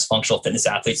one of the best functional fitness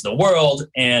athletes in the world.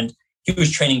 And he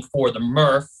was training for the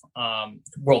Murph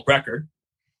world record,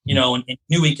 and he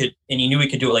knew he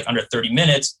could do it like under 30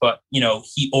 minutes, but,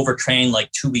 he overtrained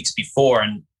like 2 weeks before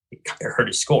and it hurt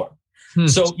his score.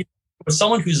 So for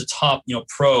someone who's a top,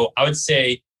 pro, I would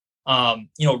say,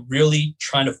 really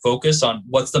trying to focus on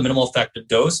what's the minimal effective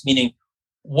dose, meaning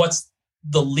what's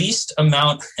the least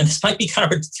amount, and this might be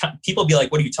kind of, people be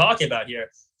like, what are you talking about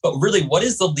here? But really, what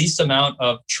is the least amount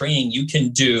of training you can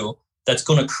do that's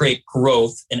going to create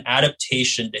growth and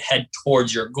adaptation to head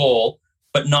towards your goal,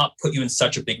 but not put you in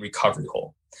such a big recovery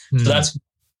hole? So that's,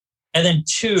 and then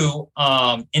two,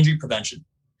 injury prevention.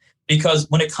 Because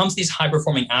when it comes to these high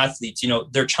performing athletes,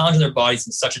 they're challenging their bodies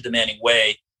in such a demanding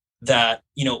way that,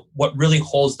 what really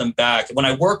holds them back. When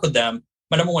I work with them,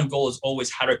 my number one goal is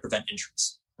always how do I prevent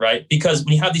injuries, right? Because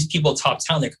when you have these people top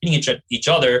talent, they're competing each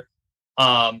other,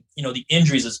 the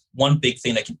injuries is one big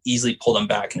thing that can easily pull them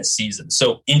back in a season.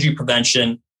 So injury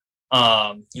prevention,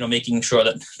 making sure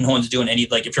that no one's doing any,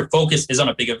 like if your focus is on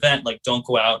a big event, like don't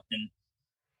go out and,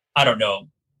 I don't know,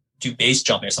 do base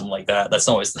jumping or something like that. That's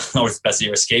not always the best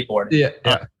year of skateboarding.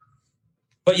 Yeah.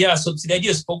 But yeah, so the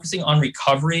idea is focusing on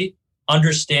recovery,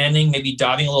 understanding, maybe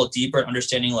diving a little deeper,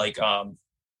 understanding like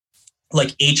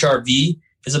HRV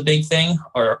is a big thing,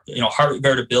 or, heart rate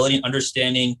variability,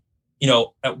 understanding,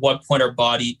 at what point our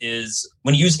body is,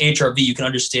 when you use HRV, you can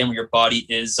understand when your body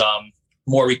is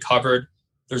more recovered.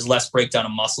 There's less breakdown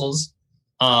of muscles,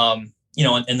 and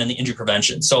then the injury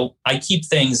prevention. So I keep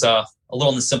things a little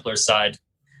on the simpler side,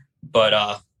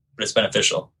 but it's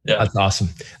beneficial. Yeah. That's awesome.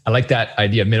 I like that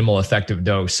idea, minimal effective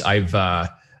dose. I've,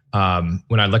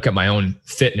 when I look at my own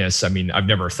fitness, I mean, I've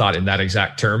never thought in that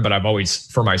exact term, but I've always,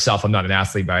 for myself, I'm not an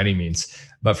athlete by any means,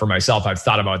 but for myself, I've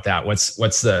thought about that.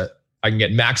 I can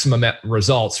get maximum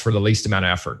results for the least amount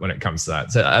of effort when it comes to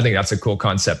that. So I think that's a cool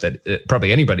concept that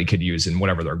probably anybody could use in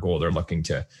whatever their goal they're looking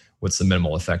to. What's the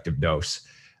minimal effective dose?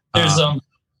 There's, can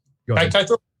I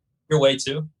throw your way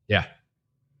too? Yeah.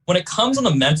 When it comes on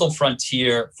the mental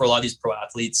frontier for a lot of these pro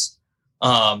athletes,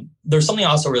 there's something I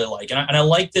also really like. And I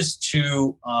like this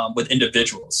too with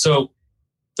individuals. So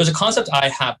there's a concept I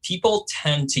have. People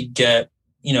tend to get,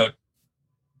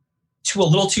 a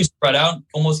little too spread out,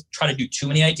 almost try to do too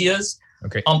many ideas.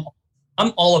 Okay. I'm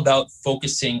all about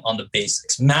focusing on the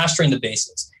basics, mastering the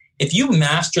basics. If you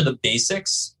master the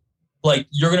basics, like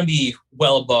you're going to be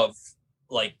well above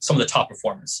like some of the top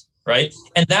performers, right?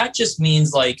 And that just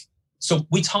means like, so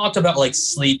we talked about like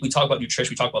sleep, we talked about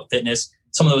nutrition, we talked about fitness.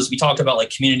 Some of those we talked about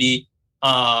like community,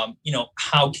 how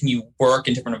can you work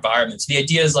in different environments? The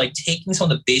idea is like taking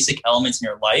some of the basic elements in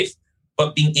your life,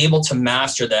 but being able to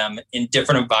master them in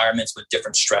different environments with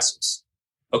different stressors.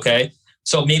 Okay.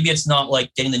 So maybe it's not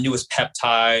like getting the newest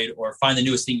peptide or find the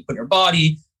newest thing you put in your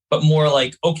body, but more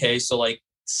like, okay, so like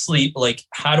sleep, like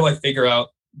how do I figure out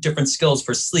different skills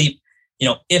for sleep?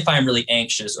 If I'm really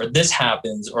anxious or this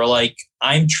happens, or like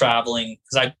I'm traveling,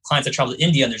 because I have clients that travel to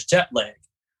India and there's jet lag.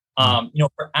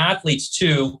 For athletes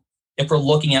too, if we're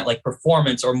looking at like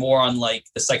performance or more on like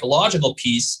the psychological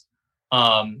piece,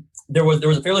 there was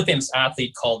a fairly famous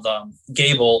athlete called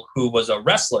Gable, who was a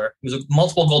wrestler. He was a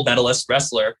multiple gold medalist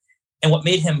wrestler. And what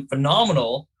made him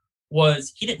phenomenal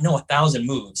was he didn't know 1,000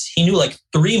 moves. He knew like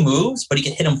 3 moves, but he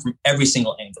could hit them from every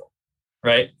single angle,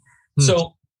 right?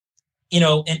 So,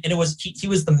 and it was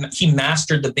he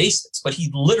mastered the basics, but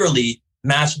he literally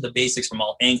mastered the basics from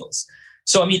all angles.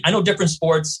 So, I mean, I know different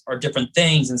sports are different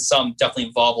things, and some definitely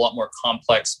involve a lot more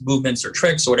complex movements or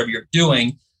tricks or whatever you're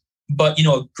doing. But,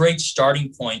 a great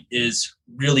starting point is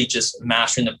really just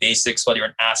mastering the basics, whether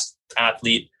you're an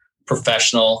athlete,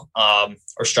 professional,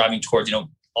 or striving towards,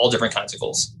 all different kinds of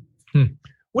goals.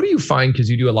 What do you find, because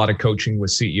you do a lot of coaching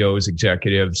with CEOs,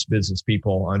 executives, business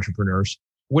people, entrepreneurs,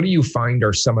 what do you find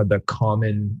are some of the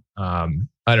common,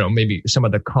 maybe some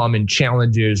of the common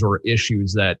challenges or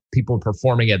issues that people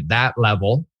performing at that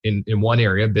level in one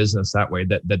area, business that way,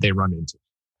 that they run into?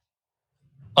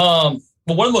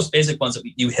 Well, one of the most basic ones that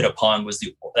you hit upon was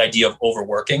the idea of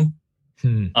overworking,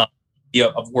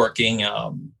 of working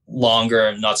longer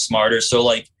and not smarter. So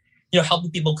like,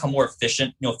 helping people become more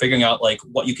efficient, figuring out like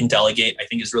what you can delegate, I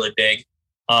think is really big.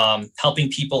 Helping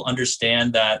people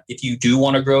understand that if you do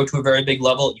want to grow to a very big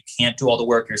level, you can't do all the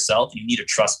work yourself. You need to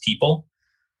trust people.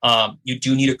 You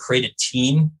do need to create a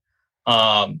team.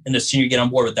 And the sooner you get on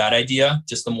board with that idea,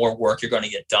 just the more work you're going to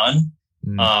get done.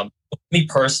 Me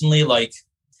personally, like,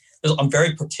 I'm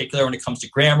very particular when it comes to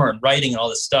grammar and writing and all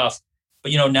this stuff.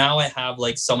 But, now I have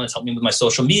like someone that's helping me with my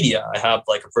social media. I have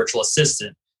like a virtual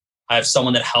assistant. I have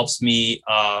someone that helps me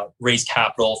raise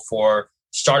capital for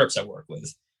startups I work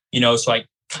with. So I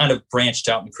kind of branched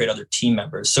out and create other team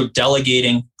members. So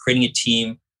delegating, creating a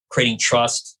team, creating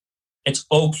trust. It's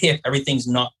okay if everything's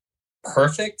not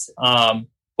perfect.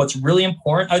 What's really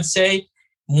important, I'd say,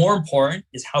 more important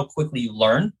is how quickly you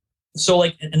learn. So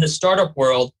like in the startup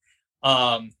world,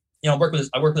 I work with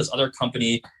this other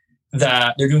company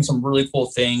that they're doing some really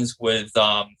cool things with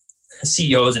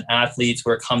CEOs and athletes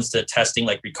where it comes to testing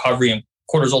like recovery and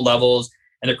cortisol levels,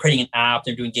 and they're creating an app,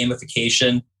 they're doing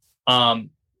gamification.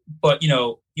 But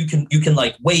you can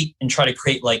like wait and try to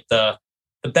create like the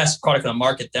best product on the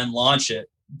market, then launch it.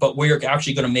 But where you're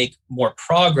actually going to make more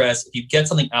progress, if you get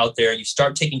something out there, you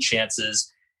start taking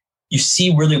chances, you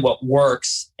see really what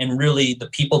works, and really the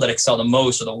people that excel the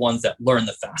most are the ones that learn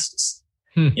the fastest.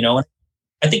 And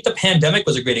I think the pandemic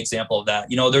was a great example of that.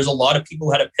 There's a lot of people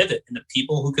who had to pivot, and the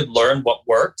people who could learn what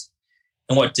worked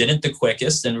and what didn't the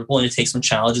quickest and were willing to take some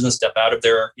challenges and step out of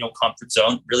their comfort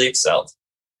zone really excelled.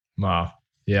 Wow.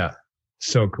 Yeah.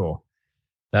 So cool.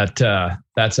 That's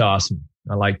awesome.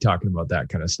 I like talking about that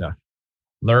kind of stuff.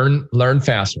 Learn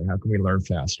faster. How can we learn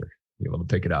faster? Be able to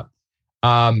pick it up.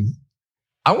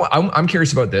 I'm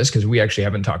curious about this because we actually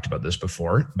haven't talked about this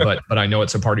before, but I know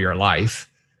it's a part of your life.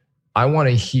 I want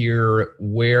to hear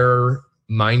where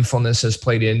mindfulness has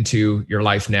played into your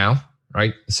life now,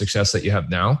 right? The success that you have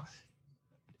now.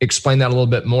 Explain that a little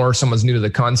bit more. Someone's new to the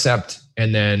concept,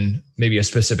 and then maybe a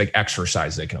specific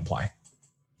exercise they can apply.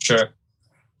 Sure.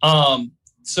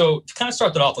 So to kind of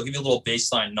start that off, I'll give you a little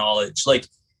baseline knowledge.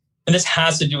 And this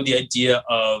has to do with the idea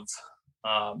of,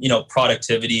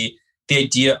 productivity, the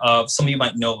idea of, some of you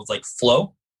might know of like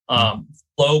flow,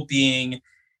 flow being,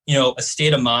 a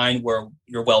state of mind where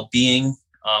your well-being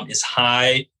is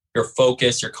high, you're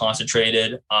focused, you're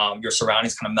concentrated, your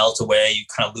surroundings kind of melt away, you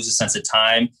kind of lose a sense of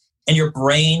time. And your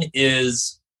brain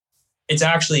it's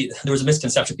actually, there was a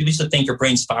misconception. People used to think your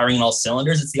brain's firing on all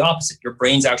cylinders. It's the opposite. Your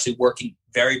brain's actually working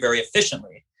very, very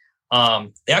efficiently.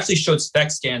 They actually showed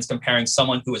SPECT scans comparing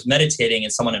someone who was meditating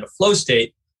and someone in a flow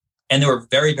state, and they were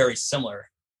very, very similar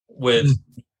with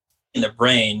in the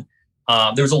brain.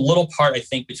 There was a little part, I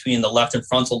think, between the left and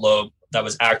frontal lobe that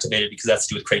was activated because that's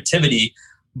to do with creativity.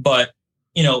 But,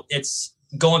 it's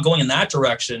going in that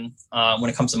direction when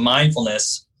it comes to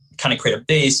mindfulness, kind of create a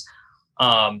base.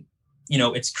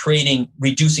 It's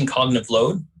reducing cognitive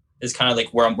load is kind of like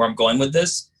where I'm going with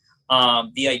this.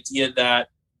 The idea that,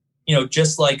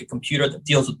 just like a computer that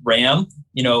deals with RAM,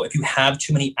 if you have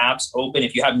too many apps open,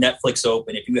 if you have Netflix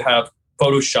open, if you have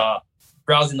Photoshop,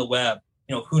 browsing the web,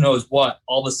 who knows what,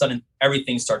 all of a sudden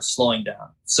everything starts slowing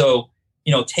down. So,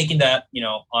 taking that,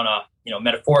 on a,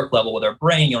 metaphoric level with our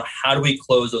brain, how do we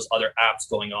close those other apps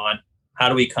going on? How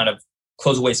do we kind of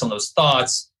close away some of those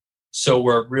thoughts? So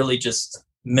we're really just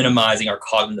minimizing our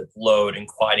cognitive load and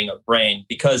quieting our brain,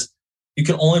 because you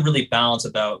can only really balance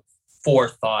about 4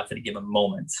 thoughts at a given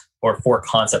moment, or 4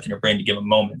 concepts in your brain to give a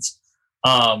moment.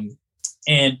 And,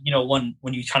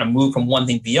 when you kind of move from one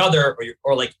thing to the other,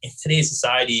 or like in today's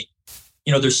society,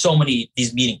 there's so many,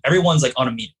 these meetings, everyone's like on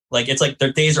a meeting. Like, it's like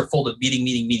their days are full of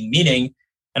meeting.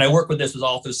 And I work with this with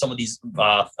also some of these,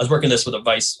 I was working this with a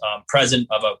vice president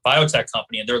of a biotech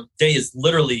company, and their day is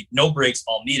literally no breaks,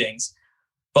 all meetings.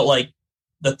 But like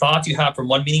the thoughts you have from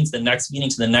one meeting to the next meeting,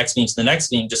 to the next meeting, to the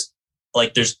next meeting, just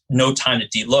like there's no time to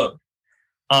deload.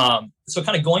 So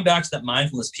kind of going back to that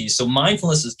mindfulness piece. So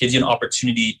mindfulness gives you an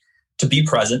opportunity to be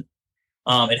present.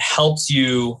 It helps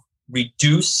you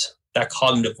reduce that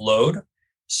cognitive load.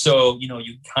 So,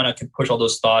 you kind of can push all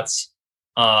those thoughts,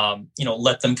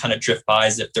 let them kind of drift by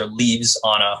as if they're leaves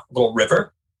on a little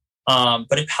river.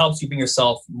 But it helps you bring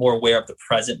yourself more aware of the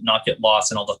present, not get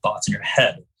lost in all the thoughts in your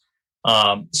head.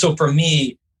 So for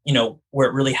me, where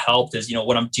it really helped is,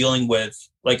 when I'm dealing with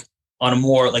like on a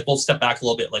more, like we'll step back a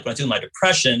little bit, like when I was doing my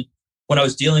depression, when I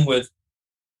was dealing with,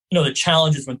 the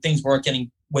challenges when things weren't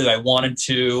getting whether I wanted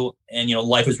to, and,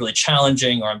 life was really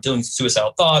challenging, or I'm dealing with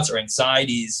suicidal thoughts or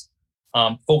anxieties,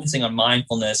 focusing on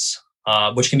mindfulness,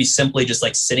 which can be simply just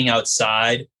like sitting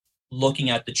outside, looking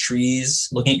at the trees,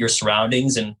 looking at your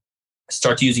surroundings, and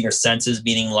start to using your senses,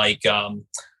 meaning like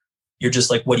you're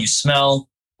just like, what do you smell?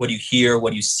 What do you hear? What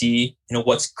do you see?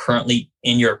 What's currently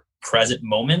in your present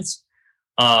moments,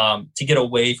 to get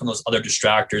away from those other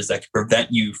distractors that can prevent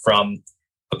you from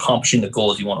accomplishing the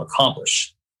goals you want to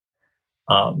accomplish.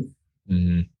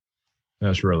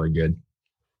 That's really good.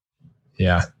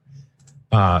 Yeah.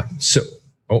 Sorry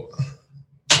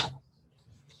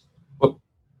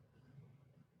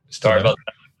about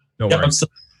that. No worries.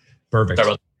 Perfect.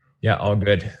 Yeah, all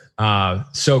good.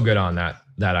 So good on that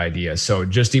idea. So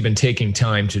just even taking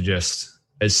time to just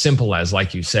as simple as,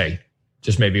 like you say,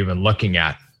 just maybe even looking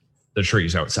at the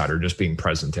trees outside or just being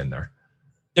present in there.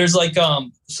 There's like,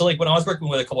 so like when I was working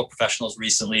with a couple of professionals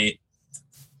recently,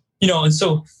 and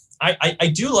so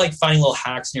I do like finding little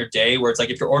hacks in your day where it's like,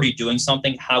 if you're already doing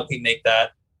something, how can you make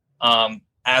that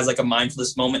as like a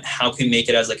mindfulness moment? How can you make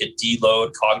it as like a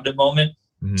deload cognitive moment?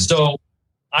 Mm-hmm. So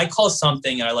I call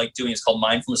something I like doing is called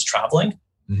mindfulness traveling.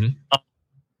 Mm-hmm.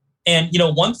 And,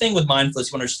 one thing with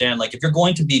mindfulness, you understand, like if you're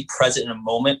going to be present in a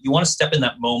moment, you want to step in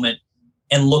that moment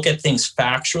and look at things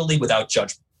factually without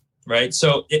judgment, right?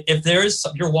 So if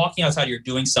you're walking outside, you're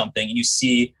doing something and you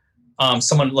see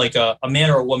someone like a man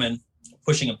or a woman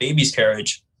pushing a baby's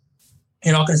carriage,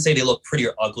 you're not going to say they look pretty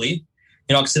or ugly.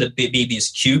 You're not going to say the baby is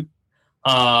cute.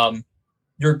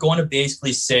 You're going to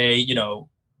basically say,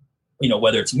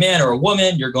 whether it's a man or a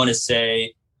woman, you're going to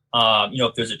say,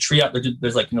 if there's a tree out there,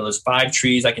 there's like, there's 5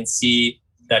 trees. I can see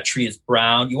that tree is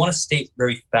brown. You want to state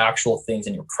very factual things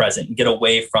in your present and get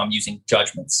away from using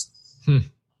judgments. And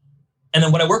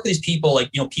then when I work with these people,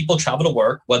 like, people travel to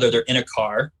work, whether they're in a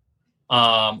car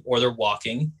or they're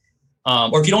walking,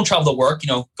 or if you don't travel to work,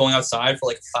 going outside for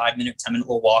like a 5-minute, 10-minute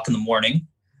little walk in the morning,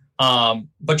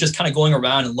 but just kind of going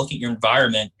around and looking at your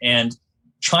environment and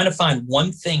trying to find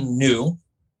one thing new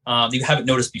that you haven't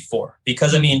noticed before.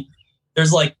 Because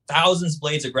there's like thousands of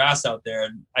blades of grass out there.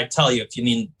 And I tell you, if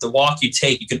the walk you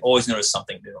take, you can always notice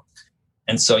something new.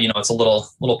 And so, it's a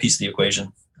little piece of the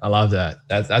equation. I love that.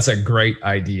 That's a great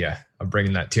idea of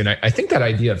bringing that to. And I think that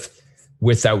idea of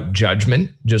without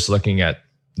judgment, just looking at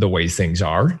the way things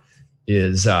are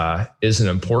is an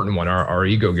important one. Our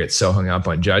ego gets so hung up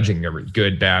on judging every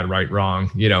good, bad, right, wrong,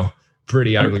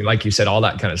 pretty, ugly, like you said, all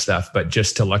that kind of stuff. But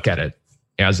just to look at it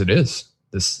as it is,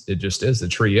 it just is, the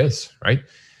tree is, right?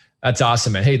 That's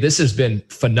awesome. And hey, this has been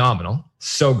phenomenal.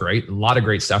 So great. A lot of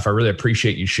great stuff. I really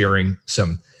appreciate you sharing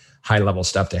some high level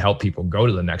stuff to help people go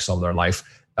to the next level of their life.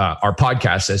 Our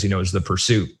podcast, as you know, is The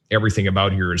Pursuit. Everything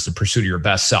about here is the pursuit of your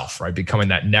best self, right? Becoming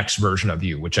that next version of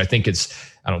you, which I think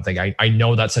I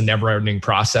know that's a never ending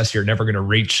process. You're never going to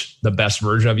reach the best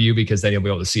version of you because then you'll be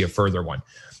able to see a further one.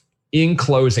 In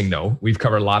closing though, we've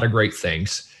covered a lot of great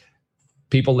things.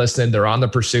 People listening, they're on the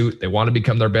pursuit. They want to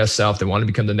become their best self. They want to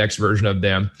become the next version of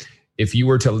them. If you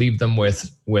were to leave them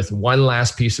with one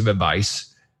last piece of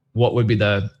advice, what would be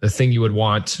the thing you would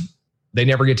want? They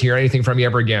never get to hear anything from you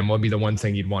ever again. What would be the one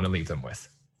thing you'd want to leave them with?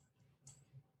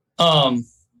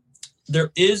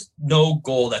 There is no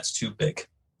goal that's too big.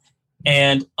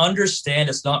 And understand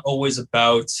it's not always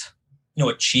about,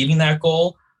 achieving that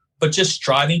goal, but just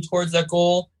striving towards that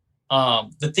goal.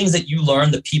 The things that you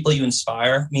learn, the people you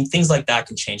inspire, things like that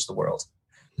can change the world.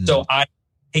 So I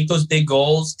take those big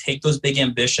goals, take those big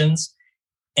ambitions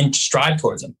and strive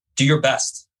towards them. Do your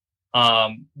best.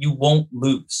 You won't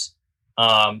lose.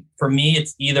 For me,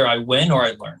 it's either I win or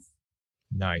I learn.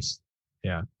 Nice.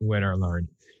 Yeah. Win or learn.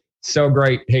 So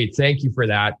great. Hey, thank you for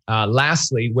that.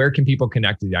 Lastly, where can people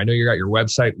connect with you? I know you got your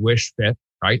website, Wischfit,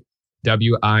 right?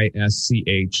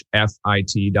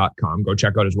 WISCHFIT.com. Go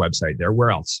check out his website there. Where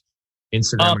else?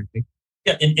 Instagram, I think.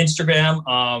 Yeah, in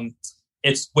Instagram,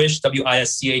 it's Wisch,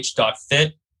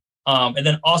 WISCH.fit. And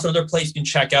then also another place you can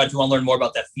check out if you want to learn more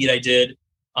about that feat I did.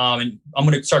 And I'm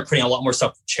going to start creating a lot more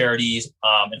stuff for charities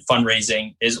and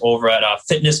fundraising is over at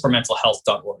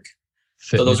fitnessformentalhealth.org.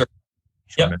 So those are,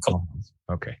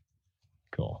 okay,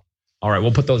 cool. All right.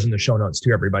 We'll put those in the show notes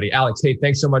too, everybody. Alex, hey,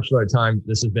 thanks so much for the time.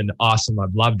 This has been awesome.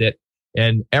 I've loved it.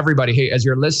 And everybody, hey, as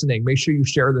you're listening, make sure you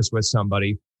share this with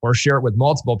somebody or share it with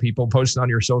multiple people. Post it on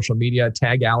your social media,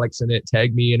 tag Alex in it,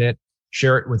 tag me in it,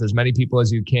 share it with as many people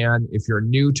as you can. If you're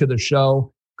new to the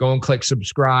show, go and click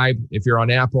subscribe. If you're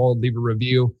on Apple, leave a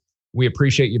review. We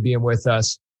appreciate you being with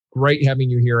us. Great having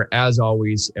you here as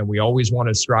always. And we always want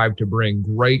to strive to bring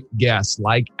great guests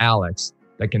like Alex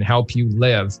that can help you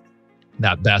live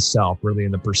that best self, really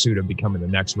in the pursuit of becoming the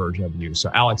next version of you.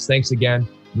 So Alex, thanks again.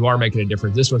 You are making a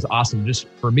difference. This was awesome. Just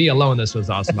for me alone, this was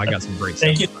awesome. I got some great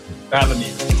Thank stuff. you for having me.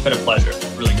 It's been a pleasure.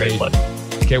 Really great pleasure.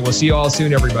 Okay, we'll see you all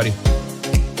soon, everybody.